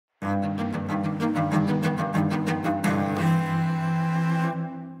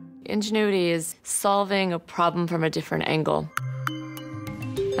Ingenuity is solving a problem from a different angle.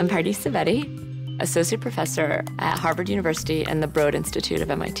 I'm Pardis Sabeti, Associate Professor at Harvard University and the Broad Institute of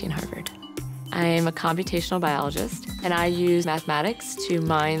MIT and Harvard. I am a computational biologist, and I use mathematics to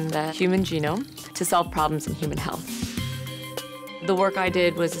mine the human genome to solve problems in human health. The work I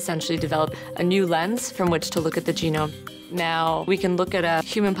did was essentially develop a new lens from which to look at the genome. Now we can look at a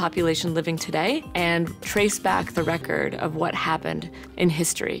human population living today and trace back the record of what happened in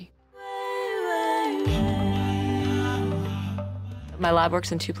history. My lab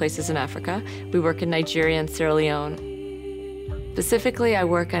works in 2 places in Africa. We work in Nigeria and Sierra Leone. Specifically, I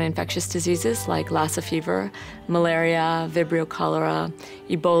work on infectious diseases like Lassa fever, malaria, Vibrio cholera,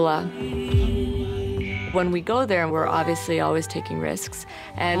 Ebola. When we go there, we're obviously always taking risks.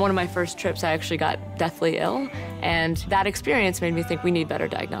 And one of my first trips, I actually got deathly ill. And that experience made me think we need better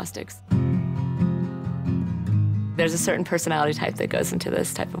diagnostics. There's a certain personality type that goes into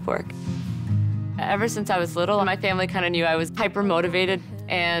this type of work. Ever since I was little, my family kind of knew I was hyper-motivated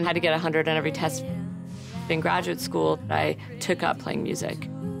and had to get 100 on every test. In graduate school, I took up playing music.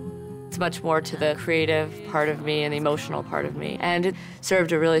 It's much more to the creative part of me and the emotional part of me, and it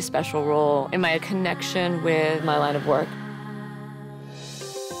served a really special role in my connection with my line of work.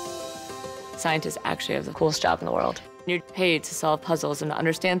 Scientists actually have the coolest job in the world. You're paid to solve puzzles and to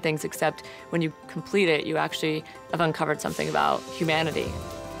understand things, except when you complete it, you actually have uncovered something about humanity.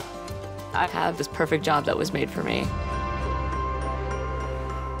 I have this perfect job that was made for me.